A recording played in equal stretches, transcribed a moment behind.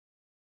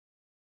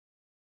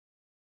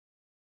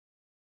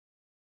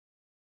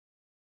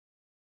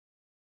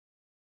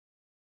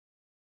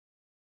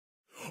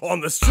On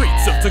the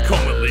streets of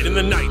Tacoma, late in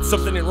the night,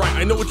 something ain't right.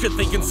 I know what you're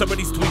thinking,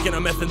 somebody's tweaking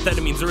on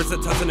methamphetamines, or it's a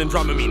tussin' and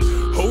Dramamine.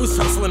 Hoes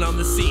hustling on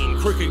the scene,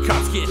 crooked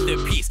cops get their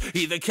piece,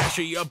 either cash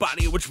or your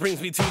body, which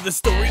brings me to the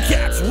story.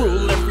 Cats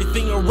rule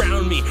everything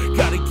around me,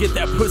 gotta get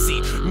that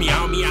pussy.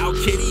 Meow meow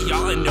kitty,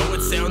 y'all, I know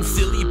it sounds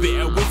silly,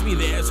 bear with me,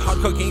 there's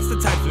hardcore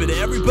gangsta types, but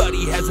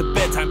everybody has a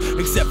bedtime,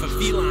 except for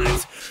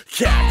felines.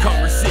 Cat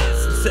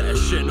converses in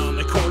session on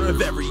the corner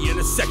of every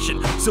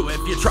intersection, so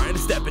if you're trying to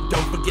step it,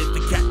 don't forget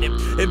the catnip,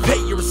 and pay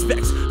your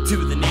respects to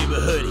the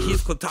neighborhood.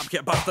 Heathcliff top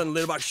cat boss done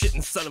little about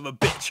shitting son of a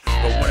bitch,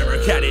 or whatever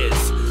a cat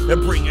is.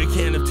 And bring a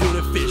can of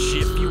tuna fish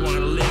if you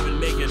wanna live and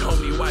make it home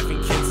to your wife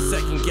and kids.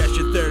 Second guess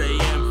your 3rd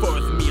a.m.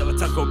 fourth meal at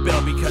Taco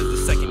Bell, because the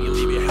second you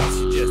leave your house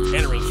you're just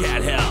entering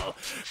cat hell.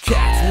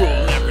 Cats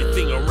rule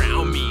everything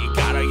around me,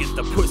 gotta get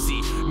the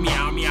pussy.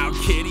 Meow meow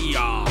kitty,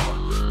 y'all.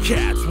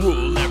 Cats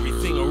rule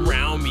everything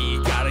around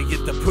me, gotta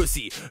get the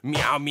pussy.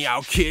 Meow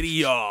meow kitty,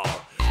 y'all.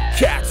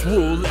 Cats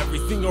rule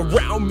everything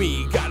around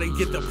me, gotta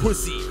get the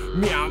pussy.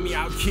 Meow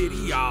meow kitty,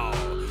 y'all.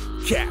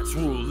 Cats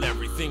rule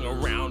everything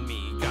around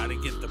me, gotta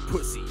get the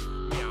pussy.